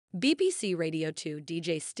BBC Radio 2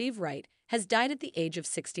 DJ Steve Wright has died at the age of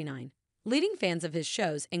 69, leaving fans of his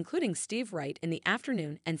shows, including Steve Wright in the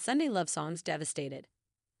Afternoon and Sunday Love Songs, devastated.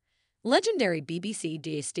 Legendary BBC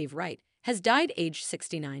DJ Steve Wright has died aged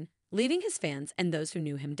 69, leaving his fans and those who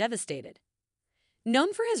knew him devastated.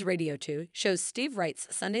 Known for his Radio 2 shows Steve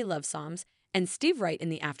Wright's Sunday Love Songs and Steve Wright in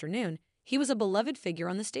the Afternoon, he was a beloved figure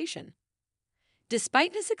on the station.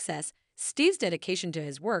 Despite his success, Steve's dedication to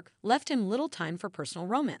his work left him little time for personal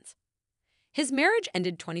romance. His marriage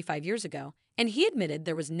ended 25 years ago, and he admitted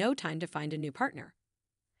there was no time to find a new partner.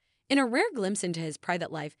 In a rare glimpse into his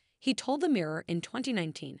private life, he told the Mirror in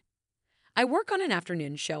 2019, "I work on an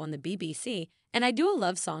afternoon show on the BBC, and I do a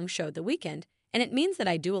love song show the weekend, and it means that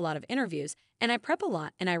I do a lot of interviews, and I prep a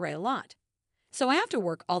lot, and I write a lot. So I have to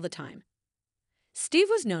work all the time."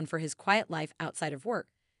 Steve was known for his quiet life outside of work,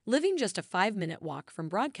 living just a 5-minute walk from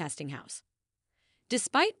Broadcasting House.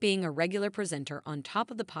 Despite being a regular presenter on Top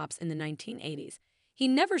of the Pops in the 1980s, he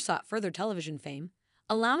never sought further television fame,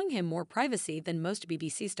 allowing him more privacy than most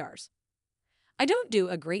BBC stars. "I don't do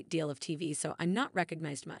a great deal of TV, so I'm not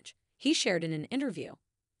recognized much," he shared in an interview.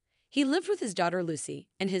 He lived with his daughter Lucy,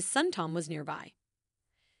 and his son Tom was nearby.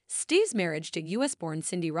 Steve's marriage to US-born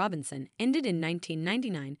Cindy Robinson ended in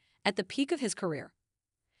 1999 at the peak of his career.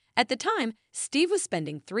 At the time, Steve was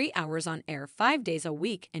spending 3 hours on air 5 days a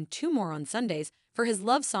week and 2 more on Sundays for his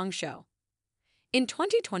love song show. In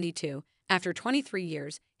 2022, after 23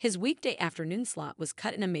 years, his weekday afternoon slot was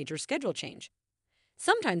cut in a major schedule change.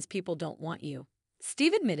 "Sometimes people don't want you,"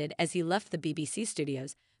 Steve admitted as he left the BBC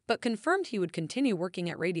studios, but confirmed he would continue working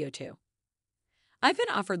at Radio 2. "I've been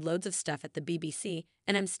offered loads of stuff at the BBC,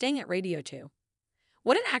 and I'm staying at Radio 2.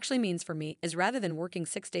 What it actually means for me is rather than working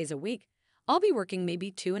 6 days a week, I'll be working maybe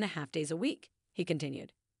 2.5 days a week," he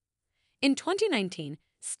continued. In 2019,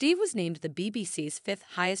 Steve was named the BBC's 5th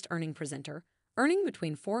highest earning presenter, earning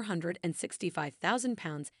between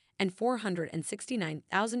 £465,000 and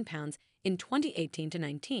 £469,000 in 2018 to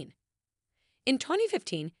 19. In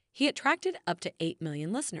 2015, he attracted up to 8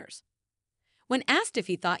 million listeners. When asked if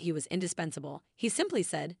he thought he was indispensable, he simply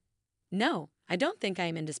said, "No, I don't think I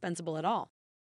am indispensable at all."